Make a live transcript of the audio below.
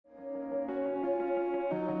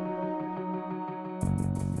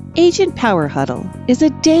Agent Power Huddle is a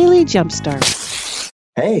daily jumpstart.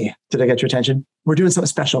 Hey, did I get your attention? We're doing something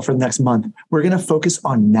special for the next month. We're going to focus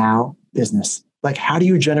on now business. Like, how do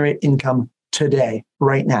you generate income today,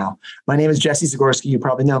 right now? My name is Jesse Zagorski. You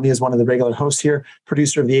probably know me as one of the regular hosts here,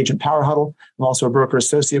 producer of the Agent Power Huddle. I'm also a broker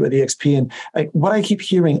associate with EXP. And what I keep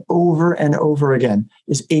hearing over and over again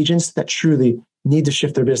is agents that truly need to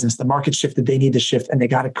shift their business. The market shifted, they need to shift, and they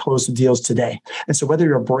got to close the deals today. And so whether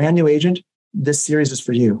you're a brand new agent, this series is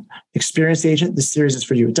for you. Experienced agent, this series is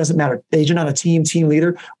for you. It doesn't matter. Agent on a team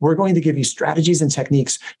leader, we're going to give you strategies and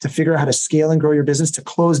techniques to figure out how to scale and grow your business to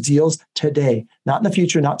close deals today, not in the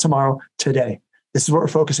future, not tomorrow, today. This is what we're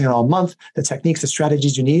focusing on all month, the techniques, the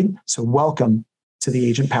strategies you need. So welcome to the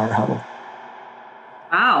Agent Power Huddle.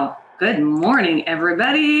 Wow. Good morning,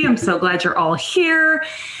 everybody. I'm so glad you're all here.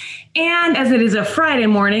 And as it is a Friday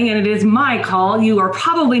morning and it is my call, you are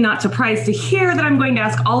probably not surprised to hear that I'm going to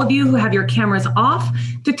ask all of you who have your cameras off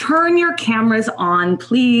to turn your cameras on,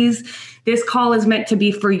 please. This call is meant to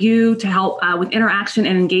be for you to help with interaction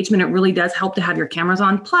and engagement. It really does help to have your cameras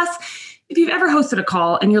on. Plus, if you've ever hosted a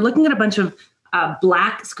call and you're looking at a bunch of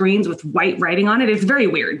black screens with white writing on it, it's very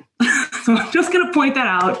weird. So I'm just going to point that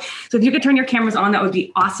out. So if you could turn your cameras on, that would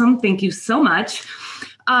be awesome. Thank you so much.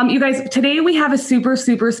 You guys, today we have a super,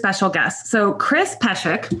 super special guest. So Chris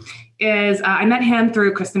Pesek is, I met him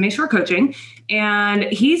through Krista Mayshore Coaching, and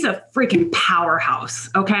he's a freaking powerhouse,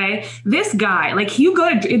 okay? This guy, like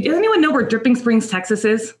does anyone know where Dripping Springs, Texas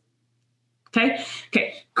is? Okay.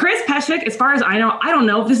 Chris Pesek, as far as I know, I don't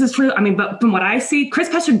know if this is true. But from what I see, Chris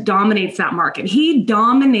Pesek dominates that market. He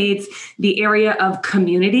dominates the area of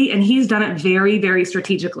community, and he's done it very, very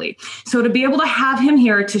strategically. So to be able to have him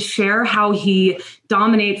here to share how he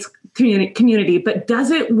dominates community, but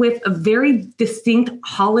does it with a very distinct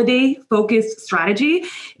holiday-focused strategy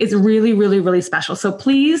is really, really, really special. So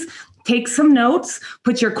please take some notes,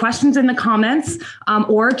 put your questions in the comments,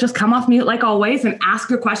 or just come off mute like always and ask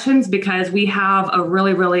your questions, because we have a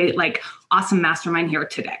really, really awesome mastermind here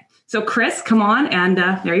today. So Chris, come on, and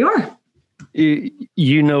there you are.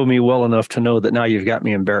 You know me well enough to know that now you've got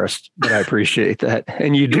me embarrassed, but I appreciate that.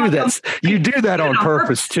 And you do that. You do that on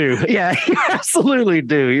purpose too. Yeah, you absolutely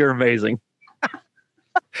do. You're amazing.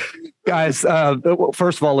 Guys,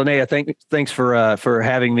 first of all, Linnea, thanks for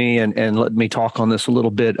having me and letting me talk on this a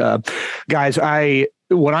little bit. Guys,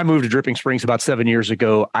 when I moved to Dripping Springs about 7 years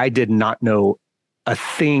ago, I did not know a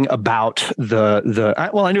thing about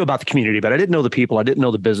I knew about the community, but I didn't know the people. I didn't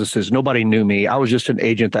know the businesses. Nobody knew me. I was just an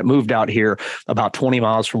agent that moved out here about 20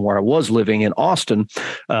 miles from where I was living in Austin.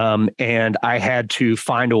 And I had to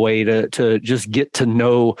find a way to just get to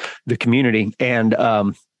know the community. And,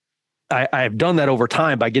 I've done that over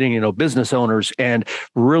time by getting to know business owners and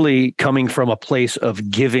really coming from a place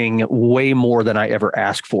of giving way more than I ever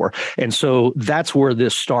asked for. And so that's where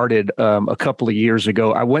this started a couple of years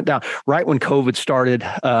ago. I went down right when COVID started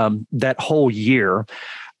that whole year.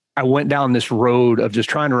 I went down this road of just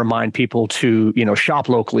trying to remind people to, shop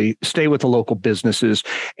locally, stay with the local businesses,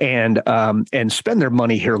 and spend their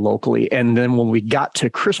money here locally. And then when we got to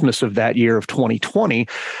Christmas of that year of 2020,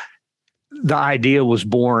 the idea was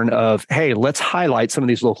born of, hey, let's highlight some of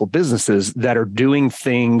these local businesses that are doing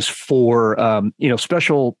things for,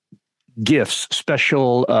 special gifts,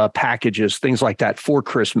 special packages, things like that for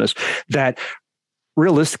Christmas that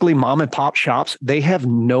realistically, mom and pop shops, they have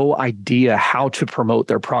no idea how to promote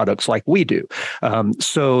their products like we do.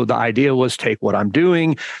 So the idea was take what I'm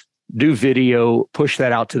doing, do video, push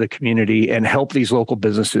that out to the community, and help these local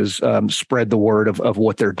businesses spread the word of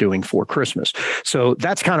what they're doing for Christmas. So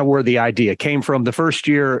that's kind of where the idea came from. The first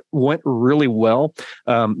year went really well,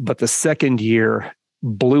 but the second year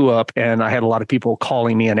blew up, and I had a lot of people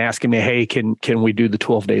calling me and asking me, hey, can we do the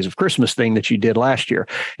 12 days of Christmas thing that you did last year?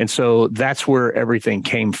 And so that's where everything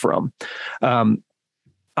came from. I'm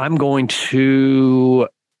going to,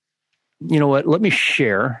 let me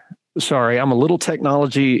share. Sorry, I'm a little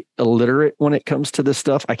technology illiterate when it comes to this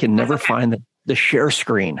stuff. I can never find the share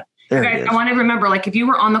screen. There guys, I want to remember, if you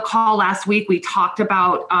were on the call last week, we talked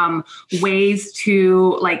about ways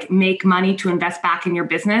to make money to invest back in your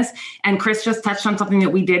business. And Chris just touched on something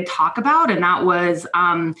that we did talk about, and that was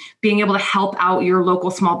being able to help out your local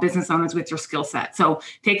small business owners with your skill set. So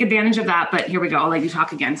take advantage of that. But here we go. I'll let you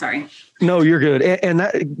talk again. Sorry. No, you're good. And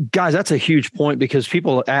that, guys, that's a huge point, because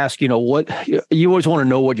people ask, what you always want to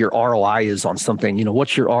know what your ROI is on something.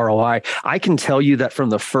 What's your ROI? I can tell you that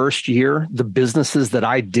from the first year, the businesses that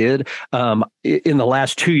I did, in the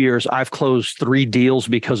last 2 years, I've closed 3 deals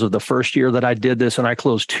because of the first year that I did this, and I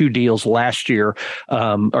closed 2 deals last year,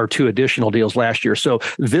 or 2 additional deals last year. So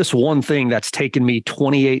this one thing that's taken me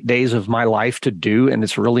 28 days of my life to do, and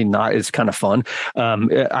it's really not, it's kind of fun.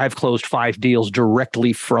 I've closed 5 deals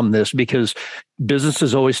directly from this because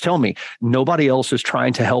businesses always tell me nobody else is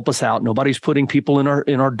trying to help us out. Nobody's putting people in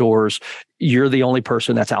our doors. You're the only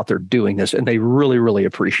person that's out there doing this, and they really, really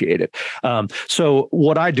appreciate it. So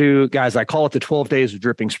what I do, guys, I call it the 12 Days of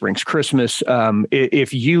Dripping Springs Christmas.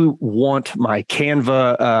 If you want my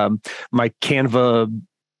Canva,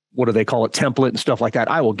 what do they call it, template and stuff like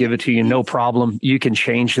that, I will give it to you, no problem. You can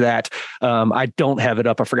change that. I don't have it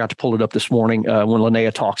up. I forgot to pull it up this morning. When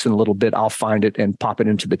Linnea talks in a little bit, I'll find it and pop it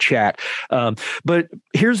into the chat. But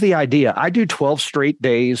here's the idea. I do 12 straight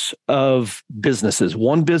days of businesses,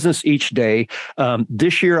 1 business each day.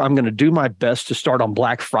 This year, I'm going to do my best to start on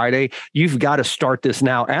Black Friday. You've got to start this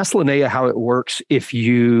now. Ask Linnea how it works if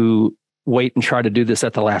you wait and try to do this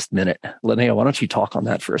at the last minute. Linnea, why don't you talk on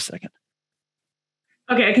that for a second?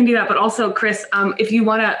 Okay, I can do that. But also, Chris, if you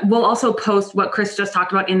want to, we'll also post what Chris just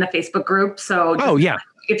talked about in the Facebook group. So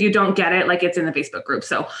if you don't get it, like it's in the Facebook group.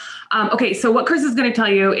 So, okay. So what Chris is going to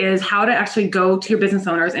tell you is how to actually go to your business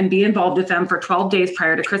owners and be involved with them for 12 days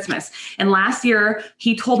prior to Christmas. And last year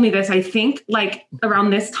he told me this, I think like around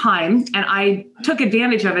this time, and I took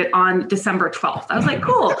advantage of it on December 12th. I was like,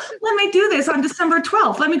 cool, let me do this on December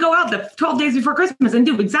 12th. Let me go out the 12 days before Christmas and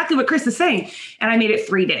do exactly what Chris is saying. And I made it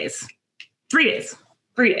 3 days. 3 days.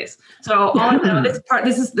 3 days. So all of them,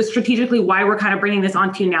 this is the strategically why we're kind of bringing this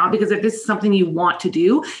onto you now, because if this is something you want to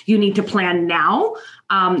do, you need to plan now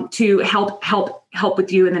to help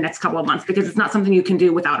with you in the next couple of months, because it's not something you can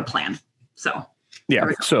do without a plan. So yeah,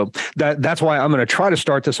 so that's why I'm going to try to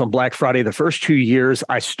start this on Black Friday. The first 2 years,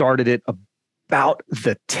 I started it about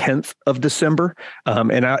the 10th of December.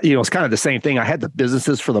 And it's kind of the same thing. I had the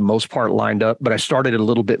businesses for the most part lined up, but I started it a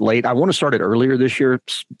little bit late. I want to start it earlier this year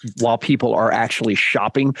while people are actually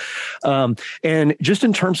shopping. And just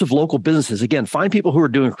in terms of local businesses, again, find people who are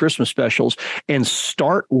doing Christmas specials and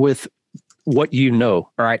start with what you know.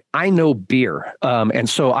 All right. I know beer. And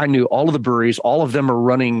so I knew all of the breweries, all of them are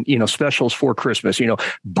running, specials for Christmas,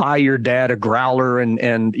 buy your dad a growler and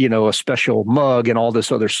a special mug and all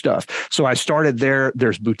this other stuff. So I started there.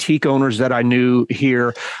 There's boutique owners that I knew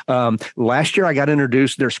here. Last year I got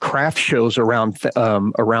introduced. There's craft shows around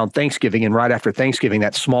Thanksgiving and right after Thanksgiving,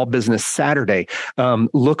 that Small Business Saturday.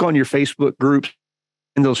 Look on your Facebook groups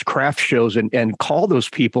in those craft shows and call those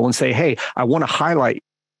people and say, hey, I want to highlight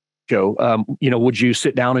show. Would you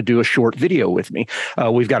sit down and do a short video with me?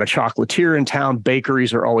 We've got a chocolatier in town.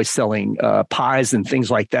 Bakeries are always selling pies and things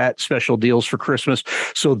like that, special deals for Christmas.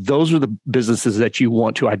 So those are the businesses that you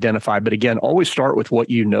want to identify. But again, always start with what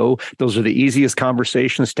you know. Those are the easiest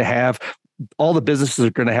conversations to have. All the businesses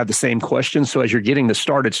are going to have the same questions. So as you're getting this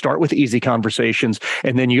started, start with easy conversations,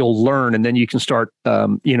 and then you'll learn, and then you can start,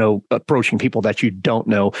 approaching people that you don't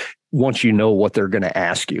know once you know what they're going to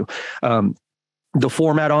ask you. The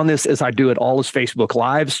format on this is I do it all as Facebook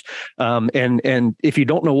Lives. And if you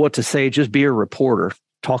don't know what to say, just be a reporter.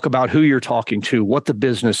 Talk about who you're talking to, what the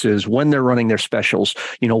business is, when they're running their specials,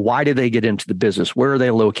 why did they get into the business? Where are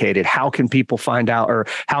they located? How can people find out, or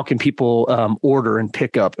how can people order and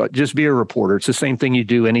pick up? Just be a reporter. It's the same thing you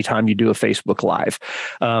do anytime you do a Facebook Live.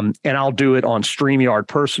 And I'll do it on StreamYard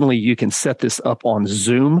personally. You can set this up on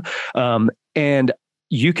Zoom, and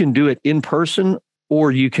you can do it in person, or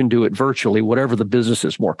you can do it virtually, whatever the business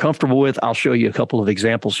is more comfortable with. I'll show you a couple of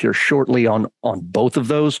examples here shortly on both of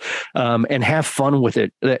those, and have fun with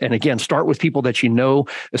it. And again, start with people that you know,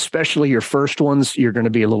 especially your first ones. You're going to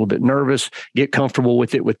be a little bit nervous. Get comfortable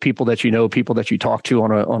with it with people that you know, people that you talk to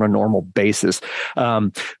on a normal basis.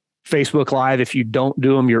 Facebook Live, if you don't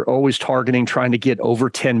do them, you're always targeting trying to get over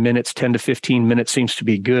 10 minutes, 10 to 15 minutes seems to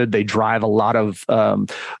be good. They drive a lot of,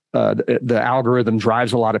 the algorithm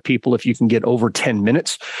drives a lot of people if you can get over 10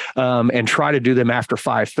 minutes, and try to do them after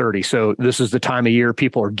 5:30. So this is the time of year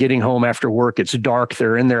people are getting home after work. It's dark.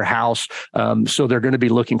 They're in their house. So they're going to be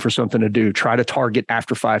looking for something to do. Try to target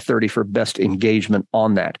after 5:30 for best engagement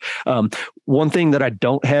on that. One thing that I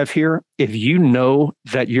don't have here, if you know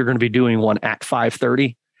that you're going to be doing one at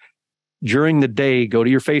 5:30, during the day, go to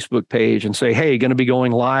your Facebook page and say, hey, going to be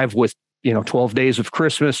going live with 12 Days of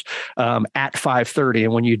Christmas at 5:30.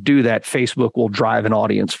 And when you do that, Facebook will drive an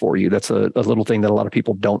audience for you. That's a little thing that a lot of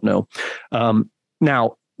people don't know.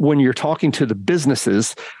 Now, when you're talking to the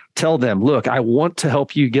businesses, tell them, look, I want to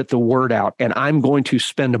help you get the word out, and I'm going to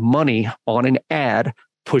spend money on an ad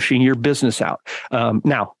pushing your business out.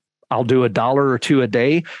 Now, I'll do $1 or $2 a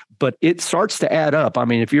day, but it starts to add up. I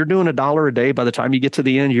mean, if you're doing $1 a day, by the time you get to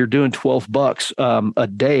the end, you're doing $12 a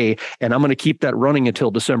day. And I'm going to keep that running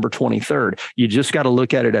until December 23rd. You just got to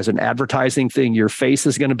look at it as an advertising thing. Your face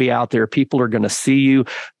is going to be out there. People are going to see you,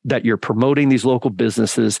 that you're promoting these local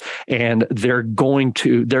businesses, and they're going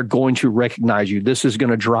to recognize you. This is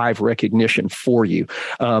going to drive recognition for you.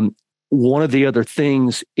 One of the other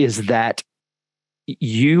things is that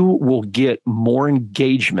you will get more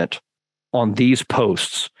engagement on these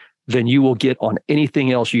posts than you will get on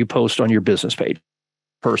anything else you post on your business page,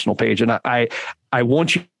 personal page. And I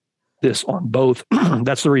want you this on both.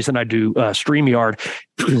 That's the reason I do StreamYard,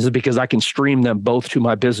 is because I can stream them both to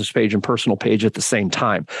my business page and personal page at the same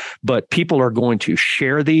time. But people are going to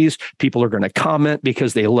share these. People are going to comment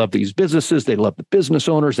because they love these businesses. They love the business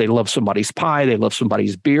owners. They love somebody's pie. They love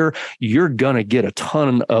somebody's beer. You're going to get a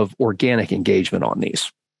ton of organic engagement on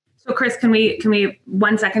these. So Chris, can we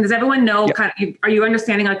 1 second? Does everyone know, are you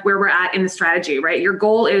understanding like where we're at in the strategy, right? Your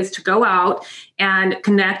goal is to go out and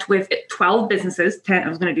connect with 12 businesses, 10, I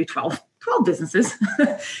was going to do 12 businesses,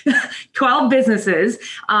 12 businesses,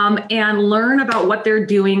 and learn about what they're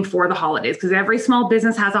doing for the holidays, because every small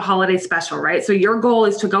business has a holiday special, right? So your goal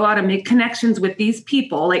is to go out and make connections with these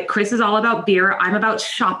people. Like Chris is all about beer. I'm about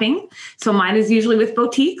shopping. So mine is usually with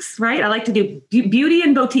boutiques, right? I like to do beauty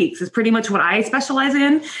and boutiques is pretty much what I specialize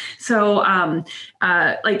in. So,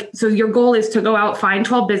 so your goal is to go out, find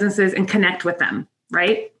 12 businesses and connect with them,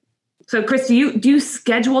 right? So Chris, do you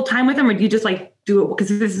schedule time with them, or do you just like do it? Because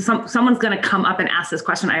this is someone's going to come up and ask this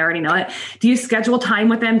question. I already know it. Do you schedule time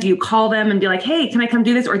with them? Do you call them and be like, hey, can I come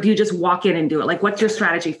do this? Or do you just walk in and do it? Like, what's your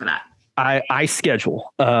strategy for that? I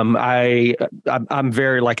schedule. I'm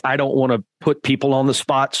very like, I don't want to put people on the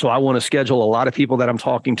spot. So I want to schedule. A lot of people that I'm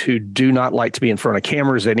talking to do not like to be in front of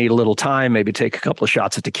cameras. They need a little time, maybe take a couple of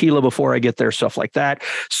shots of tequila before I get there, stuff like that.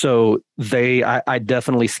 So I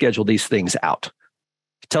definitely schedule these things out.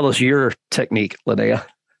 Tell us your technique, Linnea.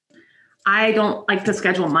 I don't like to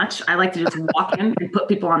schedule much. I like to just walk in and put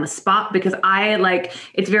people on the spot because I like,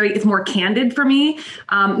 it's more candid for me.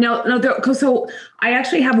 So I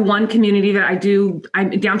actually have one community that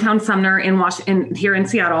I'm downtown Sumner in Washington, here in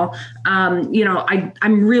Seattle.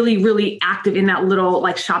 I'm really, really active in that little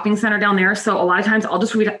like shopping center down there. So a lot of times I'll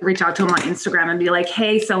just reach out to them on Instagram and be like,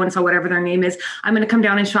 hey, so-and-so, whatever their name is, I'm going to come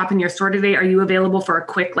down and shop in your store today. Are you available for a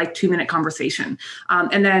quick, like 2-minute conversation?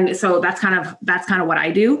 So that's kind of what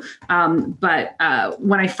I do. But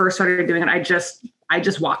when I first started doing it, I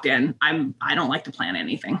just walked in. I don't like to plan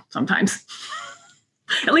anything sometimes.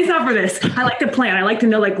 At least not for this. I like to plan. I like to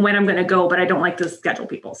know like when I'm going to go, but I don't like to schedule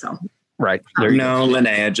people. So right. No,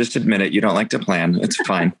 Linnea, just admit it. You don't like to plan. It's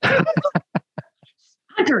fine.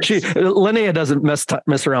 Linnea doesn't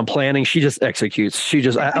mess around planning. She just executes.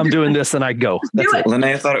 I'm doing this and I go. That's it.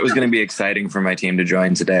 Linnea thought it was going to be exciting for my team to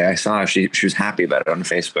join today. I saw she was happy about it on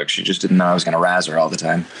Facebook. She just didn't know I was going to razz her all the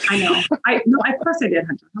time. I know. Of course I did,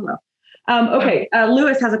 Hunter. Hello. Okay.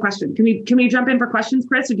 Lewis has a question. Can we jump in for questions,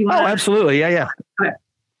 Chris? Or do you want? Oh, absolutely. Yeah. Okay.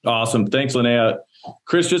 Awesome. Thanks, Linnea.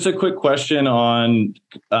 Chris, just a quick question on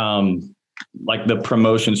like the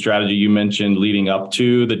promotion strategy you mentioned leading up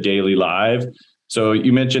to the daily live. So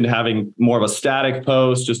you mentioned having more of a static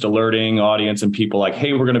post, just alerting audience and people like,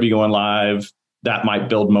 hey, we're going to be going live. That might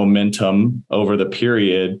build momentum over the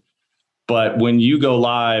period. But when you go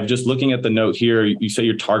live, just looking at the note here, you say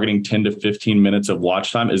you're targeting 10 to 15 minutes of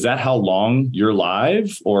watch time. Is that how long you're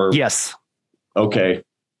live? Or yes. Okay.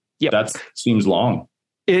 Yep. That seems long.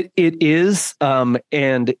 It is.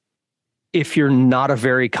 And if you're not a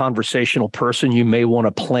very conversational person, you may want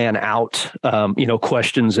to plan out,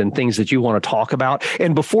 questions and things that you want to talk about.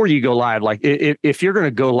 And before you go live, like if you're going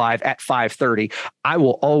to go live at 5:30, I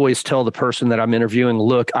will always tell the person that I'm interviewing,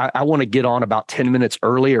 look, I want to get on about 10 minutes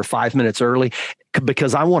early or 5 minutes early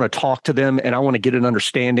because I want to talk to them and I want to get an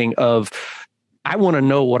understanding of, I want to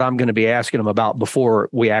know what I'm going to be asking them about before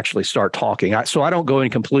we actually start talking. So I don't go in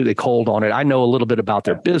completely cold on it. I know a little bit about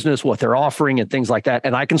their business, what they're offering and things like that.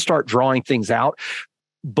 And I can start drawing things out.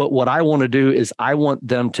 But what I want to do is I want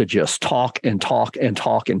them to just talk and talk and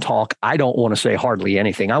talk and talk. I don't want to say hardly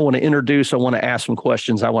anything. I want to introduce. I want to ask some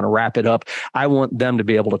questions. I want to wrap it up. I want them to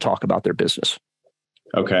be able to talk about their business.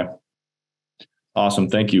 Okay. Awesome.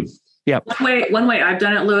 Thank you. Yeah. One way I've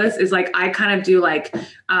done it, Lewis, is like I kind of do like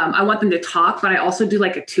I want them to talk, but I also do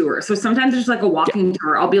like a tour. So sometimes there's like a walking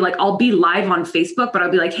tour. I'll be live on Facebook, but I'll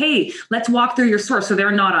be like, hey, let's walk through your store. So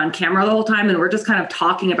they're not on camera the whole time, and we're just kind of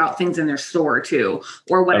talking about things in their store too,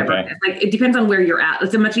 or whatever. Okay. It's like it depends on where you're at.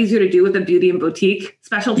 It's much easier to do with a beauty and boutique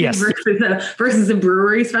specialty versus a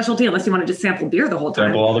brewery specialty, unless you want to just sample beer the whole time.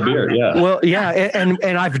 Sample all the beer, yeah. Well, yeah,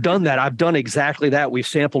 and I've done that. I've done exactly that. We've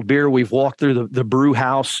sampled beer. We've walked through the brew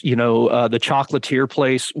house. The chocolatier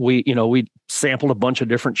place. We sampled a bunch of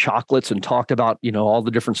different chocolates and talked about all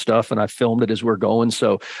the different stuff, and I filmed it as we're going.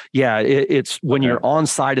 So yeah, it's when you're on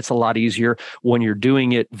site, it's a lot easier. When you're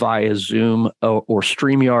doing it via Zoom or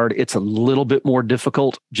StreamYard, it's a little bit more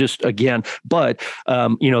difficult. Just again, but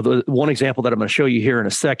the one example that I'm going to show you here in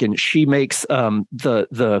a second, she makes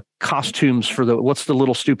the costumes for what's the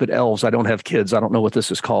little stupid elves. I don't have kids. I don't know what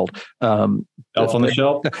this is called. Elf on the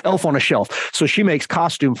Shelf. Elf on a Shelf. So she makes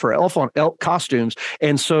costume for elf costumes,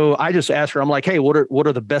 and so I just asked her. I'm like, hey, what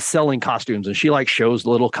are the best selling costumes? And she shows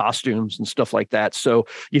little costumes and stuff like that. So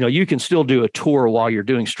you can still do a tour while you're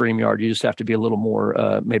doing StreamYard. You just have to be a little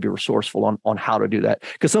more maybe resourceful on how to do that,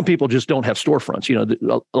 because some people just don't have storefronts.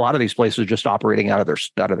 A lot of these places are just operating out of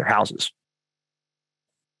their houses.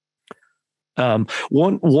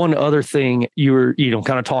 One other thing you were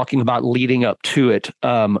kind of talking about leading up to it.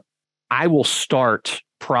 I will start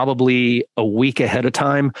probably a week ahead of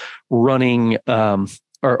time running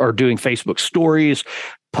or doing Facebook stories,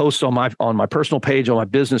 posts on my personal page, on my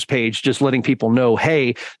business page, just letting people know,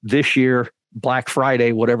 hey, this year, Black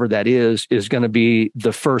Friday, whatever that is going to be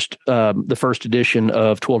the first edition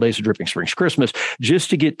of 12 Days of Dripping Springs Christmas, just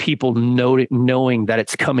to get people knowing that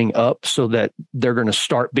it's coming up, so that they're going to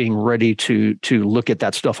start being ready to look at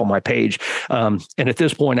that stuff on my page. And at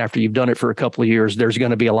this point, after you've done it for a couple of years, there's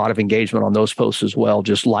going to be a lot of engagement on those posts as well,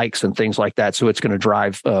 just likes and things like that. So it's going to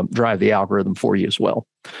drive the algorithm for you as well.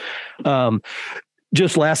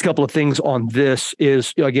 Just last couple of things on this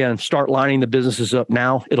is, again, start lining the businesses up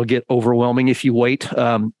now. It'll get overwhelming if you wait.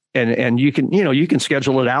 And you can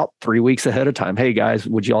schedule it out 3 weeks ahead of time. Hey guys,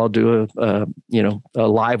 would you all do a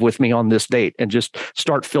live with me on this date, and just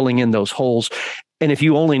start filling in those holes. And if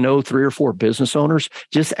you only know 3 or 4 business owners,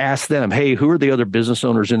 just ask them, hey, who are the other business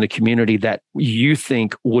owners in the community that you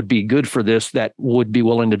think would be good for this, that would be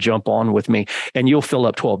willing to jump on with me? And you'll fill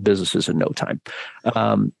up 12 businesses in no time.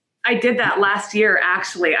 I did that last year.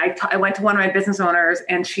 Actually, I went to one of my business owners,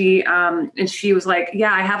 and she was like,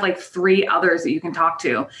 yeah, I have 3 others that you can talk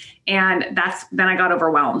to. And then I got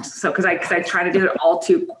overwhelmed. So, cause I try to do it all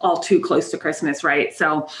too close to Christmas. Right.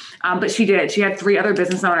 So, but she had 3 other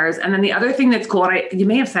business owners. And then the other thing that's cool, and you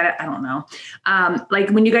may have said it, I don't know.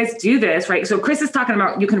 When you guys do this, right? So Chris is talking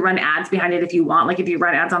about, you can run ads behind it if you want. If you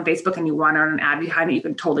run ads on Facebook and you want to run an ad behind it, you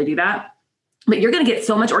can totally do that. But you're going to get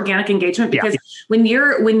so much organic engagement, because when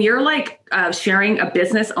you're sharing a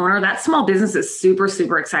business owner, that small business is super,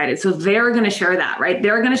 super excited. So they're going to share that, right?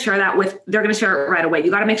 They're going to share it right away.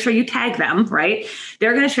 You got to make sure you tag them, right?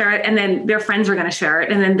 They're going to share it, and then their friends are going to share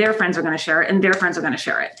it, and then their friends are going to share it, and their friends are going to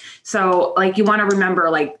share it. So you want to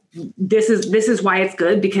remember, this is why it's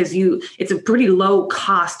good, because it's a pretty low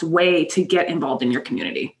cost way to get involved in your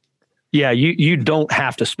community. Yeah, you don't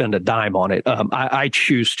have to spend a dime on it. I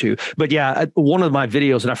choose to. But yeah, one of my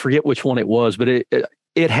videos, and I forget which one it was, but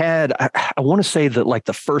it had, I want to say that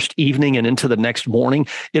the first evening and into the next morning,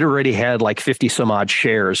 it already had 50 some odd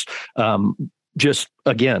shares. Just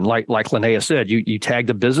again, like Linnea said, you tag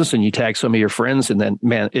the business and you tag some of your friends, and then,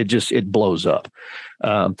 man, it blows up.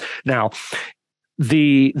 Now,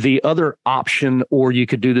 the other option, or you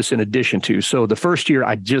could do this in addition to. So the first year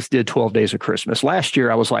I just did 12 Days of Christmas. Last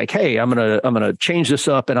year I was like, hey, I'm gonna change this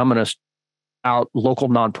up, and I'm gonna out local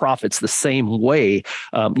nonprofits the same way,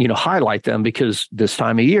 highlight them, because this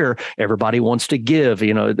time of year, everybody wants to give,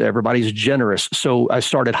 everybody's generous. So I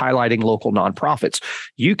started highlighting local nonprofits.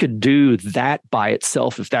 You could do that by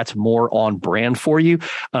itself if that's more on brand for you.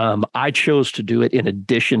 I chose to do it in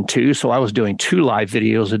addition to, so I was doing 2 live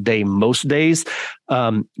videos a day most days.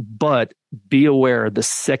 But be aware, the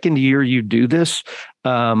second year you do this,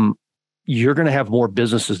 you're going to have more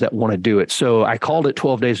businesses that want to do it. So I called it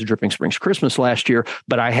 12 Days of Dripping Springs Christmas last year,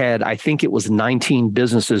 but I think it was 19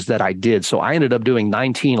 businesses that I did. So I ended up doing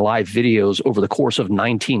 19 live videos over the course of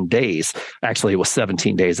 19 days. Actually, it was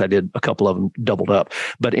 17 days. I did a couple of them doubled up.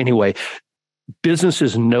 But anyway,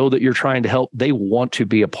 businesses know that you're trying to help. They want to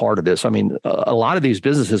be a part of this. I mean, a lot of these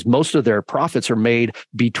businesses, most of their profits are made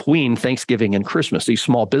between Thanksgiving and Christmas, these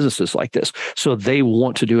small businesses like this. So they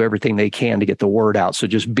want to do everything they can to get the word out. So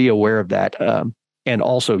just be aware of that. And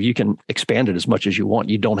also, you can expand it as much as you want.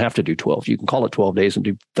 You don't have to do 12. You can call it 12 days and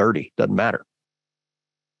do 30. Doesn't matter.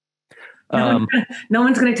 No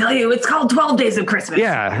one's going to tell you it's called 12 Days of Christmas.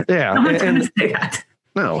 Yeah. No one's going to say that.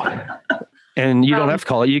 No. And you don't have to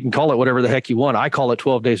call it. You can call it whatever the heck you want. I call it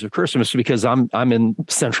 12 Days of Christmas because I'm in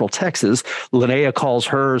Central Texas. Linnea calls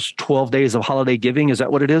hers 12 Days of Holiday Giving. Is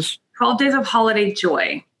that what it is? 12 Days of Holiday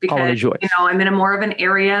Joy. Because, Holiday Joy. I'm in a more of an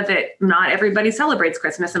area that not everybody celebrates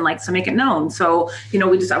Christmas and likes to make it known. So, I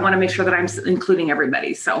want to make sure that I'm including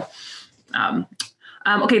everybody. So,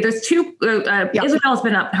 okay, there's two. Isabel's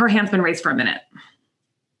been up. Her hand's been raised for a minute.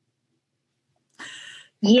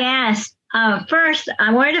 Yes. First,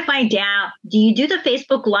 I wanted to find out, do you do the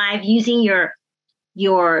Facebook Live using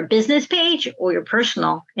your business page or your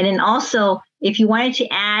personal? And then also, if you wanted to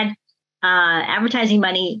add advertising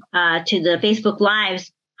money to the Facebook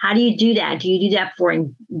Lives, how do you do that? Do you do that for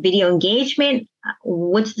video engagement?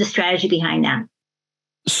 What's the strategy behind that?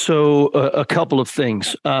 So a couple of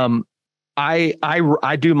things.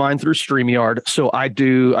 I do mine through StreamYard. So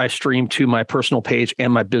I stream to my personal page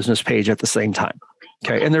and my business page at the same time.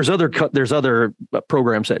 Okay. And there's other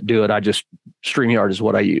programs that do it. StreamYard is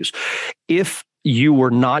what I use. If you were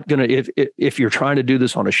not going to, if you're trying to do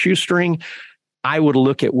this on a shoestring, I would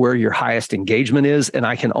look at where your highest engagement is. And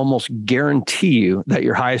I can almost guarantee you that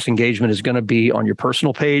your highest engagement is going to be on your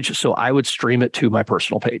personal page. So I would stream it to my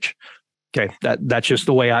personal page. Okay. That's just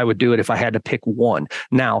the way I would do it if I had to pick one.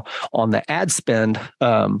 Now on the ad spend,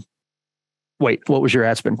 wait, what was your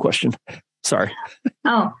ad spend question? Sorry.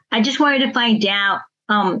 Oh, I just wanted to find out,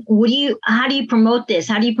 how do you promote this?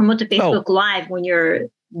 How do you promote the Facebook Live when you're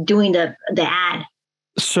doing the ad?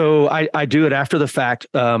 So I do it after the fact,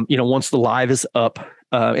 once the live is up.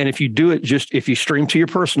 And if you do it, if you stream to your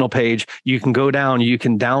personal page, you can go down, you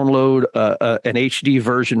can download an HD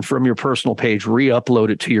version from your personal page, re-upload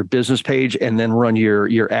it to your business page, and then run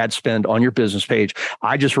your ad spend on your business page.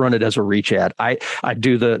 I just run it as a reach ad. I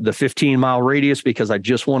do the 15-mile radius because I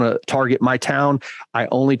just want to target my town. I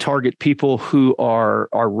only target people who are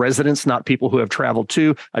residents, not people who have traveled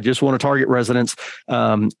to. I just want to target residents.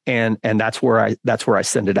 And that's where I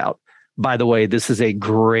send it out. By the way, this is a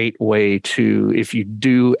great way to, if you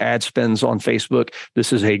do ad spends on Facebook,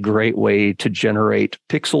 this is a great way to generate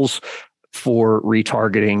pixels for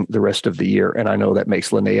retargeting the rest of the year. And I know that makes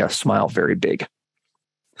Linnea smile very big.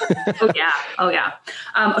 Oh, yeah.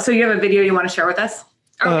 So you have a video you want to share with us?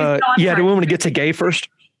 Do we want to get to Gay first?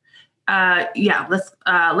 Yeah, let's,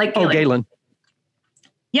 Galen. Galen.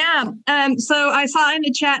 Yeah. So I saw in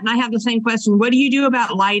the chat and I have the same question. What do you do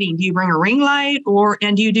about lighting? Do you bring a ring light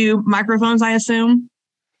and do you do microphones, I assume?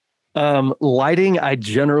 Lighting, I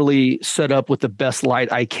generally set up with the best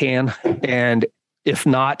light I can. And if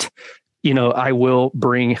not, I will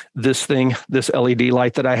bring this LED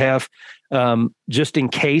light that I have, just in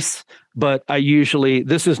case. But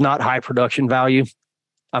this is not high production value.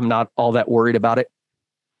 I'm not all that worried about it.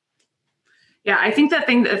 Yeah, I think the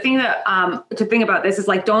thing that to think about this is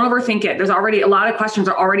don't overthink it. There's already a lot of questions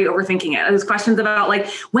are already overthinking it. There's questions about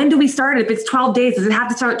when do we start it? If it's 12 days, does it have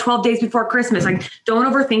to start 12 days before Christmas? Don't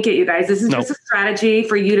overthink it, you guys. This is just a strategy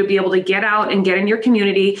for you to be able to get out and get in your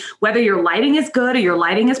community. Whether your lighting is good or your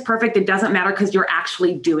lighting is perfect, it doesn't matter because you're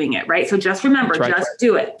actually doing it, right? So just remember, just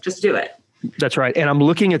do it. Just do it. That's right. And I'm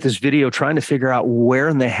looking at this video trying to figure out where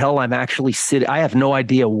in the hell I'm actually sitting. I have no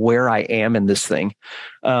idea where I am in this thing.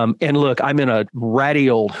 And look, I'm in a ratty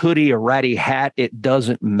old hoodie, a ratty hat. It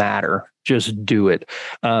doesn't matter. Just do it.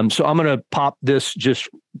 So I'm going to pop this just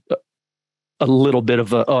a little bit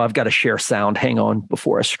of I've got to share sound. Hang on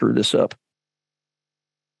before I screw this up.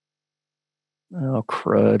 Oh,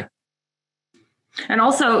 crud. And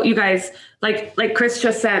also, you guys, like Chris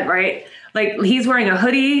just said, right? He's wearing a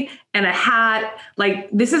hoodie and a hat.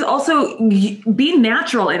 This is also be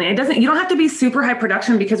natural in it. You don't have to be super high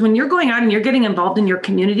production because when you're going out and you're getting involved in your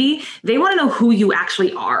community, they want to know who you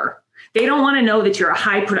actually are. They don't want to know that you're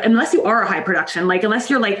unless you are a high production, unless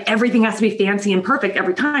you're everything has to be fancy and perfect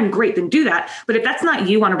every time. Great, then do that. But if that's not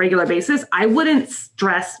you on a regular basis, I wouldn't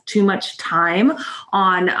stress too much time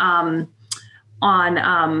on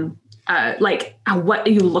what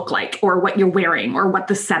you look like or what you're wearing or what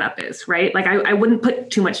the setup is, right? I wouldn't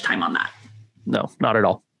put too much time on that. No, not at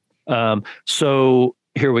all. So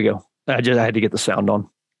here we go. I had to get the sound on.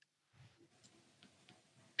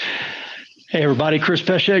 Hey everybody, Chris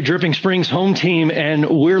Pesce, Dripping Springs home team, and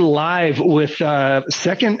we're live with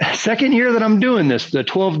second year that I'm doing this, the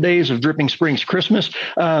 12 days of Dripping Springs Christmas.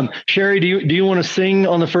 Sherry, do you want to sing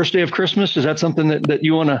on the first day of Christmas? Is that something that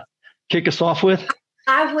you want to kick us off with?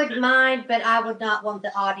 I wouldn't mind, but I would not want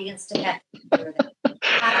the audience to have to hear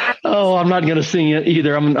that. I'm not going to sing it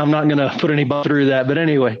either. I'm not going to put anybody through that. But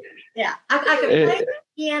anyway. Yeah, I could play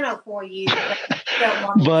piano for you.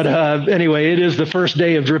 But anyway, it is the first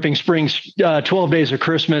day of Dripping Springs, 12 days of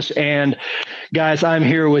Christmas. And guys, I'm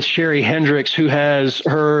here with Sherry Hendricks, who has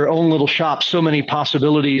her own little shop, so many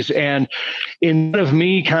possibilities. And instead of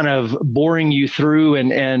me kind of boring you through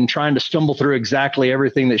and trying to stumble through exactly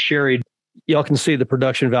everything that Sherry, y'all can see the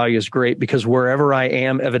production value is great because wherever I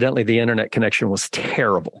am, evidently the internet connection was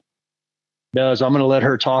terrible. I'm going to let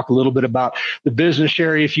her talk a little bit about the business,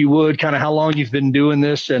 Sherry, if you would, kind of how long you've been doing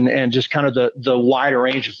this and just kind of the wider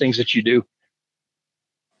range of things that you do.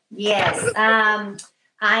 Yes.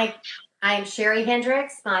 I am Sherry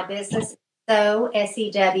Hendricks. My business is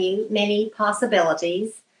SEW, Many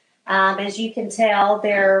Possibilities. As you can tell,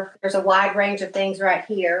 there's a wide range of things right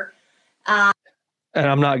here. And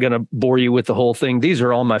I'm not going to bore you with the whole thing. These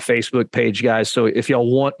are on my Facebook page, guys. So if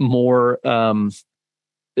y'all want more,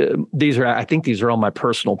 I think these are on my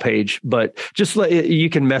personal page, but just you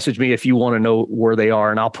can message me if you want to know where they are.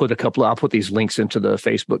 And I'll put these links into the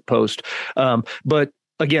Facebook post. But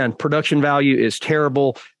again, production value is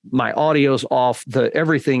terrible. My audio's off.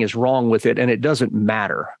 Everything is wrong with it. And it doesn't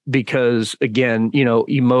matter because again,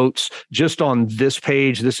 emotes just on this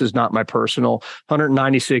page, this is not my personal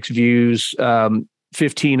 196 views,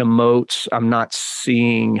 15 emotes. I'm not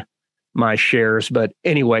seeing my shares, but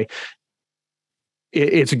anyway,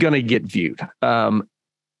 it's going to get viewed.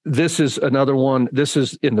 This is another one. This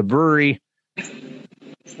is in the brewery.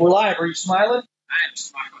 We're live. Are you smiling? I am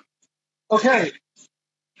smiling. Okay.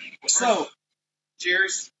 So,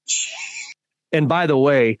 cheers. And by the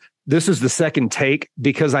way, this is the second take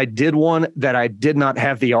because I did one that I did not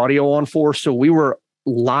have the audio on for. So we were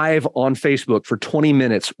live on Facebook for 20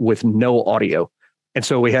 minutes with no audio. And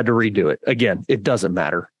so we had to redo it. Again, it doesn't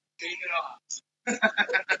matter. Take it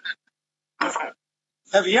off.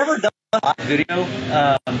 Have you ever done a live video?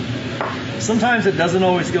 Sometimes it doesn't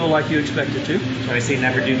always go like you expect it to. So I say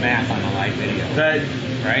never do math on a live video.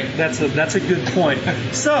 Right? That's a good point.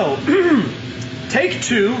 So, take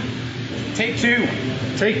two. Take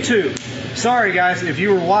two. Sorry, guys, if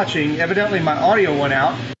you were watching, evidently my audio went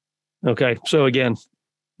out. Okay, so again,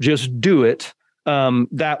 just do it.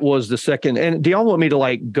 That was the second. And do y'all want me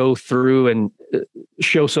to go through and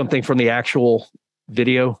show something from the actual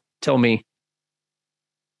video? Tell me.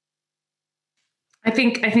 I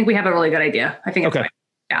think we have a really good idea. I think. Okay.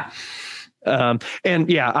 Yeah. And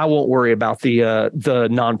yeah, I won't worry about the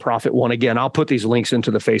nonprofit one. Again, I'll put these links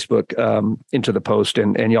into the Facebook, into the post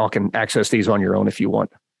and y'all can access these on your own if you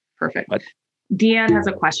want. Perfect. But Deanne has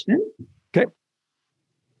a question. Okay.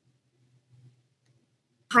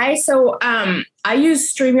 Hi. So I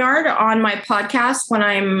use StreamYard on my podcast when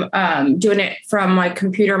I'm doing it from my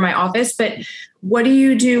computer in my office. But what do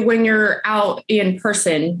you do when you're out in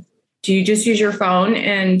person? Do you just use your phone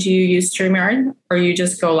and do you use StreamYard or you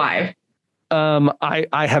just go live?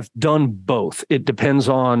 I have done both. It depends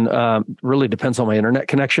on, really depends on my internet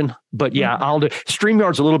connection. But yeah, I'll do.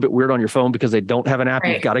 StreamYard's a little bit weird on your phone because they don't have an app.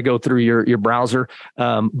 Right. You've got to go through your browser.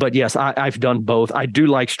 But yes, I've done both. I do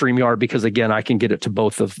like StreamYard because again, I can get it to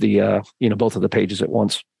both of the, both of the pages at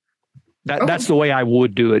once. That's the way I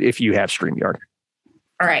would do it if you have StreamYard.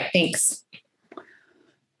 All right. Thanks.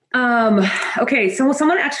 Okay. So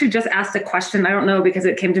someone actually just asked a question. I don't know because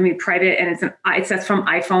it came to me private and it says from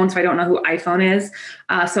iPhone. So I don't know who iPhone is.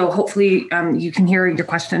 So hopefully, you can hear your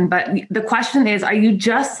question, but the question is, are you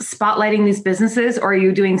just spotlighting these businesses or are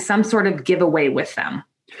you doing some sort of giveaway with them?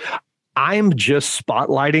 I'm just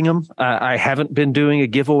spotlighting them. I haven't been doing a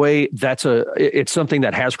giveaway. It's something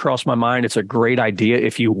that has crossed my mind. It's a great idea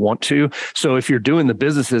if you want to. So if you're doing the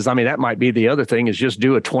businesses, that might be the other thing is just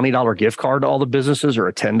do a $20 gift card to all the businesses or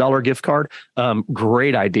a $10 gift card.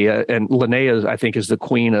 Great idea. And Linnea, I think, is the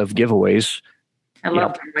queen of giveaways. I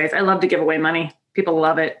love giveaways. I love to give away money. People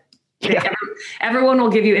love it. Yeah. Everyone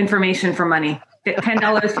will give you information for money. $10,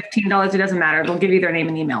 $15, it doesn't matter. They'll give you their name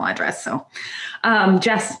and email address. So,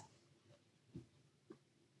 Jess.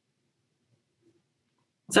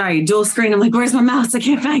 Sorry, dual screen. I'm like, where's my mouse? I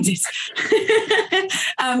can't find it.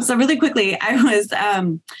 So really quickly, I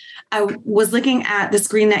was looking at the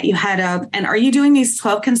screen that you had up. And are you doing these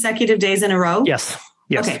 12 consecutive days in a row? Yes.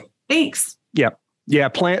 Okay. Thanks. Yeah.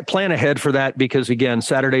 Plan ahead for that because again,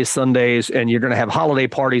 Saturdays, Sundays, and you're going to have holiday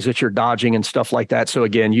parties that you're dodging and stuff like that. So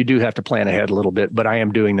again, you do have to plan ahead a little bit, but I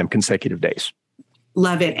am doing them consecutive days.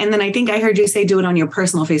 Love it. And then I think I heard you say do it on your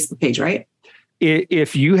personal Facebook page, right?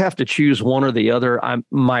 If you have to choose one or the other,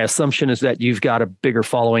 my assumption is that you've got a bigger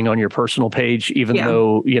following on your personal page, even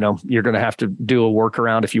though, you're going to have to do a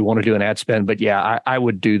workaround if you want to do an ad spend. But yeah, I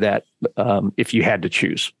would do that if you had to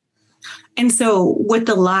choose. And so with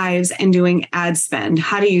the lives and doing ad spend,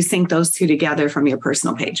 how do you sync those two together from your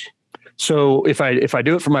personal page? So if I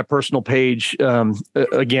do it from my personal page,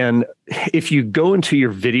 again, if you go into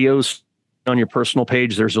your videos on your personal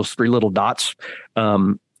page, there's those 3 little dots.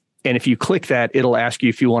 And if you click that, it'll ask you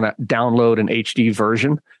if you want to download an HD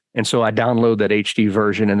version. And so I download that HD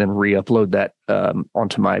version and then re-upload that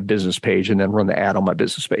onto my business page and then run the ad on my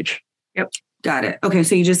business page. Yep. Got it. Okay.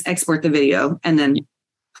 So you just export the video and then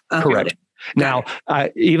correct. Now,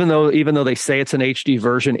 even though they say it's an HD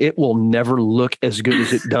version, it will never look as good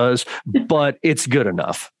as it does, but it's good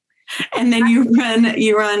enough. And then you run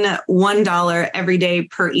 $1 every day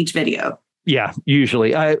per each video. Yeah,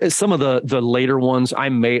 usually. Some of the later ones, I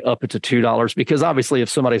may up it to $2 because obviously if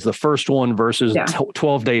somebody's the first one versus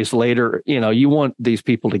 12 days later, you want these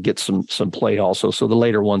people to get some play also. So the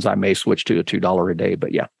later ones I may switch to a $2 a day,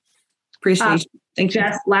 but yeah. Appreciate you. Thank you.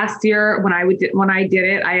 Jess, last year when I did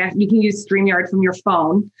it, you can use StreamYard from your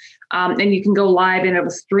phone, and you can go live and it will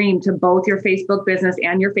stream to both your Facebook business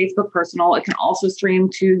and your Facebook personal. It can also stream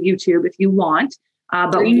to YouTube if you want.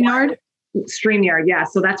 But StreamYard, yeah.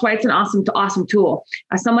 So that's why it's an awesome tool.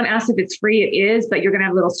 Someone asked if it's free. It is, but you're going to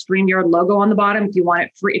have a little StreamYard logo on the bottom. If you want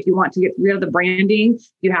it free, if you want to get rid of the branding,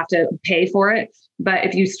 you have to pay for it. But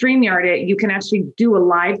if you StreamYard it, you can actually do a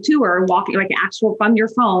live tour, walking like actual from your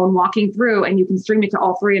phone, walking through, and you can stream it to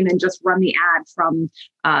all 3 and then just run the ad from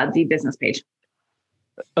the business page.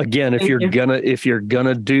 Again, if you're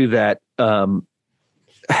gonna do that,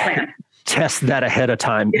 test that ahead of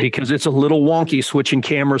time because it's a little wonky switching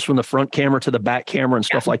cameras from the front camera to the back camera and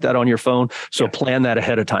stuff like that on your phone. So plan that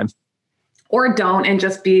ahead of time. Or don't and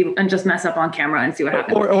just mess up on camera and see what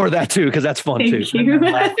happens. Or that too, because that's fun too.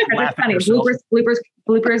 That's funny.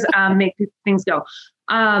 Bloopers make things go.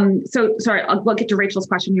 So sorry, I'll get to Rachel's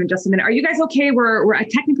question here in just a minute. Are you guys okay? We're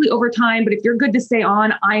technically over time, but if you're good to stay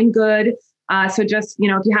on, I'm good. So just,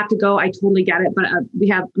 if you have to go, I totally get it. But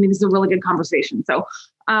this is a really good conversation. So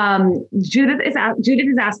Judith is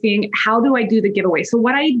asking, how do I do the giveaway? So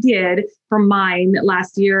what I did for mine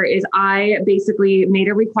last year is I basically made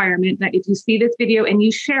a requirement that if you see this video and you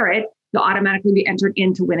share it, you'll automatically be entered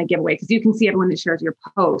in to win a giveaway because you can see everyone that shares your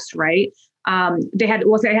post, right? They had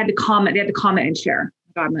to comment and share.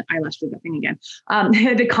 God, my eyelash did that thing again. They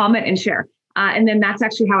had to comment and share. And then that's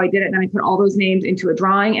actually how I did it. And then I put all those names into a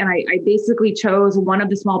drawing and I basically chose one of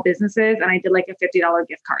the small businesses and I did like a $50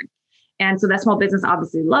 gift card. And so that small business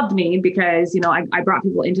obviously loved me because, I brought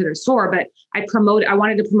people into their store, but I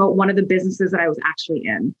wanted to promote one of the businesses that I was actually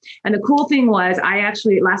in. And the cool thing was I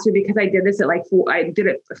actually last year, because I did this at I did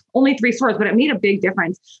it only 3 stores, but it made a big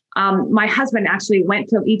difference. My husband actually went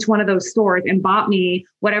to each one of those stores and bought me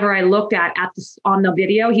whatever I looked at on the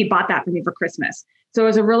video. He bought that for me for Christmas. So it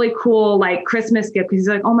was a really cool Christmas gift because he's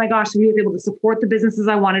like, oh my gosh, so he was able to support the businesses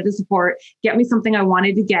I wanted to support, get me something I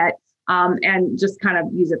wanted to get. And just kind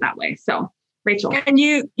of use it that way. So, Rachel. And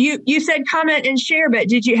you said comment and share, but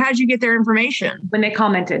how'd you get their information? When they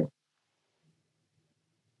commented.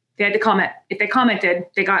 They had to comment. If they commented,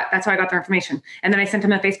 that's how I got their information. And then I sent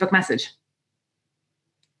them a Facebook message.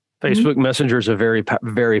 Facebook Messenger is a very,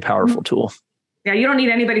 very powerful tool. Yeah, you don't need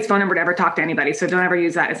anybody's phone number to ever talk to anybody. So don't ever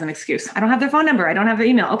use that as an excuse. I don't have their phone number. I don't have their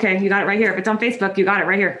email. Okay, you got it right here. If it's on Facebook, you got it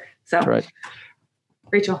right here. So, that's right.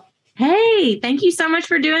 Rachel. Hey, thank you so much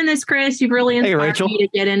for doing this, Chris. You've really inspired me to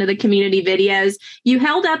get into the community videos. You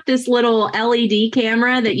held up this little LED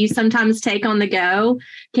camera that you sometimes take on the go.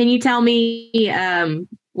 Can you tell me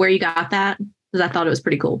where you got that? Because I thought it was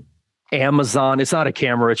pretty cool. Amazon. It's not a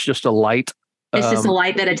camera. It's just a light. It's just a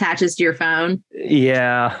light that attaches to your phone.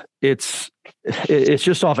 Yeah, it's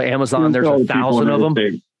just off of Amazon. There's 1,000 of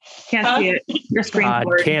them. Can't see it. Your screen's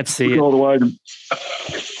blurred. Can't see it. All the way to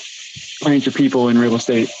financial people in real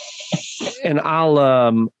estate. And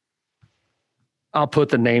I'll put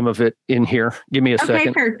the name of it in here. Give me a second.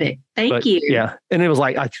 Okay, perfect. Thank you. Yeah, and it was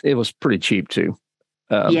it was pretty cheap too.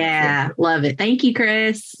 Love it. Thank you,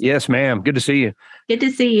 Chris. Yes, ma'am. Good to see you. Good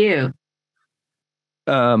to see you.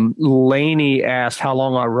 Lainey asked how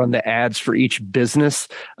long I run the ads for each business.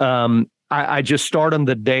 I just start on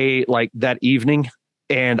the day that evening.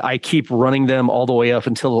 And I keep running them all the way up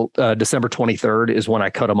until December 23rd is when I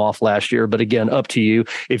cut them off last year. But again, up to you.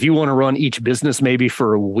 If you want to run each business maybe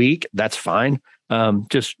for a week, that's fine.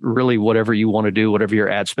 Just really whatever you want to do, whatever your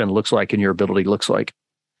ad spend looks like and your ability looks like.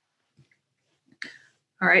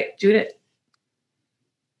 All right, Judith.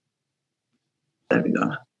 There we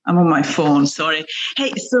go. I'm on my phone. Sorry.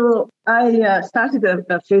 Hey, so I started a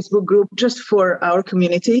Facebook group just for our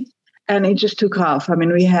community. And it just took off. I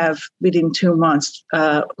mean, we have within 2 months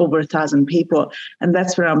over 1,000 people. And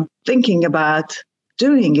that's where I'm thinking about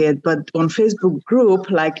doing it. But on Facebook group,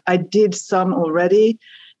 I did some already.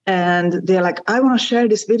 And they're like, I want to share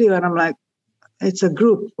this video. And I'm like, it's a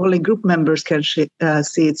group, only group members can see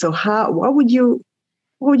it. So what would you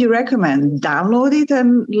recommend? Download it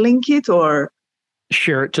and link it, or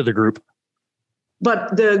share it to the group?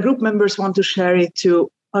 But the group members want to share it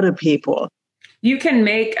to other people. You can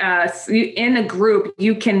make in a group,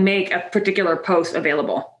 you can make a particular post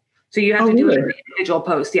available. So you have to do an individual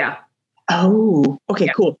post. Yeah. Oh, okay,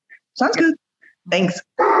 cool. Sounds good. Thanks.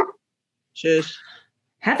 Cheers.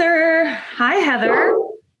 Heather. Hi, Heather.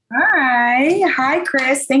 Hi,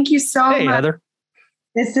 Chris. Thank you so much. Hey, Heather.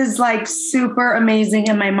 This is like super amazing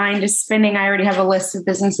and my mind is spinning. I already have a list of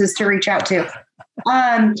businesses to reach out to.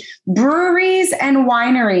 Breweries and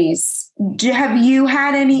wineries. Have you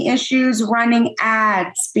had any issues running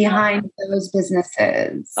ads behind those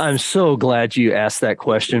businesses? I'm so glad you asked that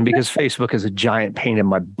question because Facebook is a giant pain in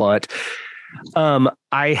my butt.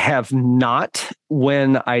 I have not.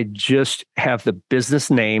 When I just have the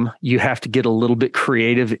business name, you have to get a little bit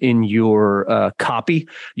creative in your copy.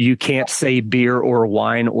 You can't say beer or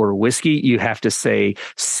wine or whiskey. You have to say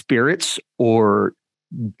spirits or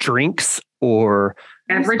drinks or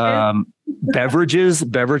beverages.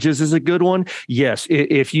 Beverages is a good one. Yes.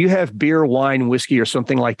 If you have beer, wine, whiskey, or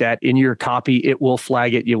something like that in your copy, it will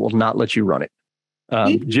flag it. It will not let you run it.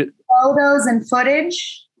 Photos and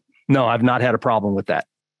footage? No, I've not had a problem with that.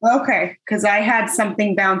 Okay. Because I had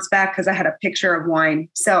something bounce back because I had a picture of wine.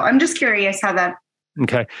 So I'm just curious how that.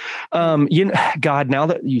 Okay. God, now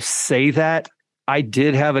that you say that, I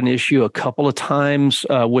did have an issue a couple of times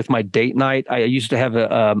with my date night. I used to have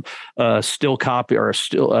a still copy or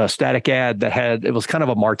a static ad it was kind of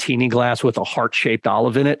a martini glass with a heart-shaped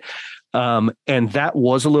olive in it. And that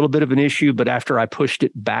was a little bit of an issue, but after I pushed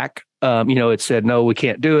it back, it said, no, we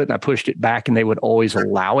can't do it. And I pushed it back and they would always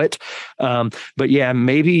allow it. But yeah,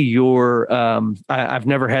 maybe I've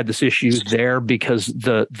never had this issue there because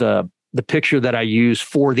the picture that I use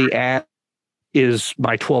for the ad is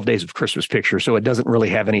my 12 Days of Christmas picture. So it doesn't really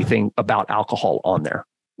have anything about alcohol on there.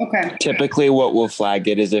 Okay. Typically what will flag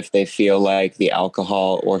it is if they feel like the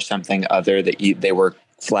alcohol or something other that they were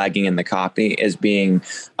flagging in the copy is being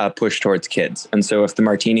pushed towards kids. And so if the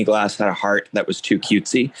martini glass had a heart that was too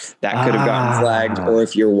cutesy, that could have gotten flagged. Or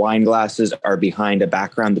if your wine glasses are behind a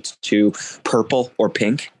background that's too purple or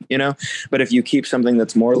pink, but if you keep something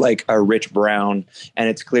that's more like a rich brown and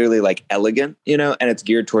it's clearly like elegant, and it's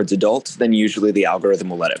geared towards adults, then usually the algorithm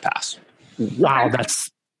will let it pass. Wow.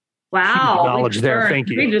 That's knowledge there. Thank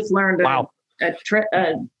you. We just learned a trick.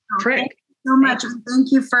 Thank you so much.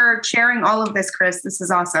 Thank you for sharing all of this, Chris. This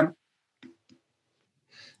is awesome.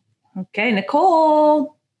 Okay,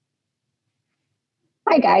 Nicole.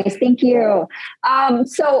 Hi, guys. Thank you.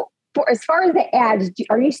 So as far as the ads,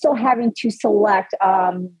 are you still having to select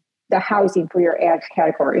the housing for your ads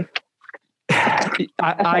category?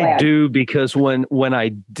 I do, because when I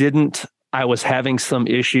didn't, I was having some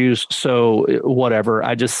issues. So whatever,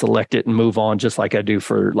 I just select it and move on, just like I do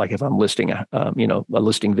for like if I'm listing a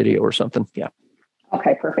listing video or something. Yeah.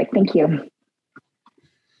 Okay, perfect. Thank you.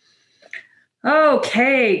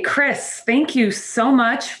 Okay, Chris, thank you so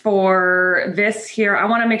much for this here. I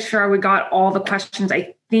want to make sure we got all the questions.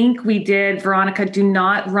 I think we did. Veronica, do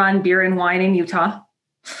not run beer and wine in Utah.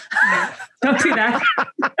 Don't do that.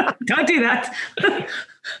 Don't do that.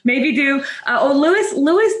 Maybe do.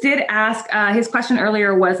 Lewis did ask, his question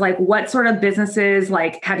earlier was like, what sort of businesses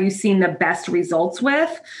like have you seen the best results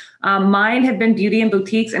with? Mine have been beauty and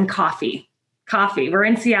boutiques and coffee. We're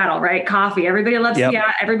in Seattle, right? Coffee. Everybody loves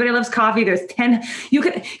Seattle. Everybody loves coffee. There's 10. You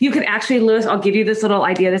could actually, Lewis, I'll give you this little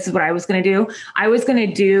idea. This is what I was going to do. I was going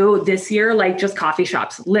to do this year, like just coffee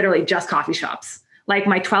shops, literally just coffee shops, like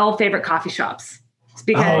my 12 favorite coffee shops.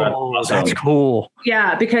 Because, that's cool.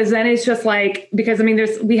 Yeah. Because then it's just like,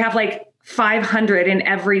 we have like 500 in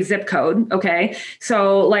every zip code. Okay.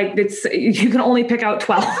 So like you can only pick out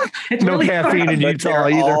 12. It's no really caffeine in Utah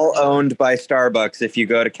either. All owned by Starbucks if you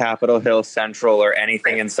go to Capitol Hill Central or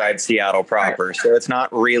anything inside Seattle proper. So it's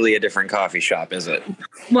not really a different coffee shop, is it?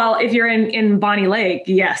 Well, if you're in Bonnie Lake,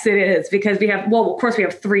 yes, it is, because of course we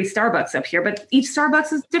have 3 Starbucks up here, but each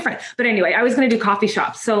Starbucks is different. But anyway, I was going to do coffee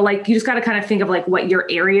shops. So like, you just got to kind of think of like what your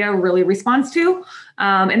area really responds to.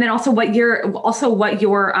 And then also who your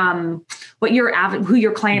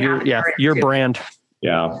client avatar is. Your brand.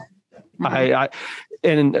 Yeah. My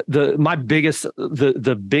biggest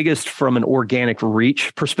from an organic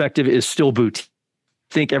reach perspective is still boutique.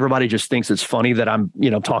 I think everybody just thinks it's funny that I'm,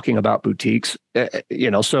 talking about boutiques,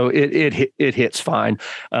 so it hits fine.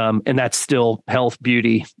 And that's still health,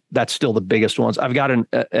 beauty. That's still the biggest ones. I've got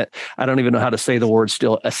I don't even know how to say the word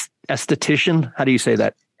still, esthetician. How do you say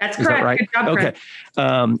that? That's correct. That right? Good job,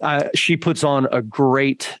 okay. She puts on a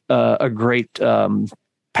great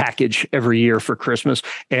package every year for Christmas.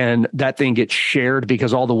 And that thing gets shared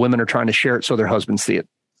because all the women are trying to share it so their husbands see it.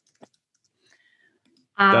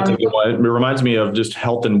 That's a good one. It reminds me of just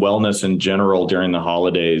health and wellness in general during the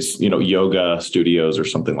holidays, yoga studios or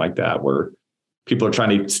something like that, where people are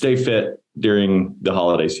trying to stay fit during the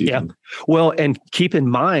holiday season. Yeah. Well, and keep in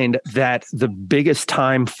mind that the biggest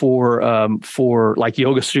time for like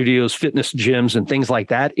yoga studios, fitness gyms, and things like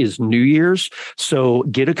that is New Year's. So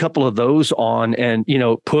get a couple of those on, and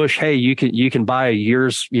push. Hey, you can buy a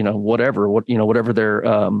year's, whatever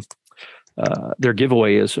their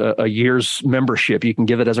giveaway is, a year's membership. You can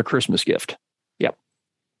give it as a Christmas gift. Yep.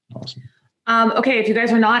 Awesome. Okay, if you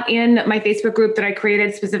guys are not in my Facebook group that I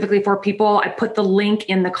created specifically for people, I put the link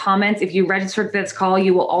in the comments. If you registered for this call,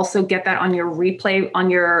 you will also get that on your replay, on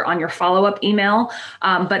your follow-up email.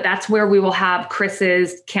 But that's where we will have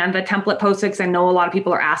Chris's Canva template posted, because I know a lot of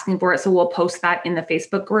people are asking for it. So we'll post that in the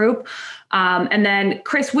Facebook group. And then,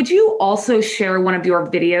 Chris, would you also share one of your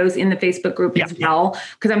videos in the Facebook group as well?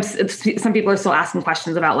 Because some people are still asking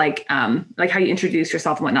questions about like how you introduce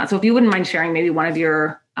yourself and whatnot. So if you wouldn't mind sharing maybe one of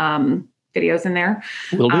your videos in there.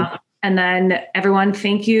 Will do. And then everyone,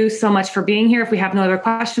 thank you so much for being here. If we have no other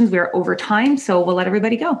questions, we are over time, so we'll let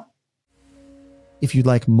everybody go. If you'd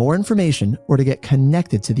like more information or to get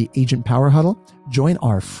connected to the Agent Power Huddle, join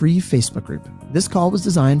our free Facebook group. This call was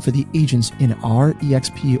designed for the agents in our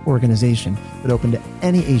EXP organization, but open to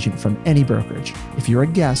any agent from any brokerage. If you're a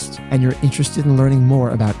guest and you're interested in learning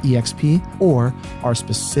more about EXP or our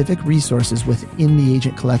specific resources within the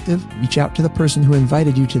Agent Collective, reach out to the person who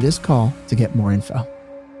invited you to this call to get more info.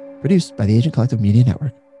 Produced by the Agent Collective Media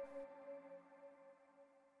Network.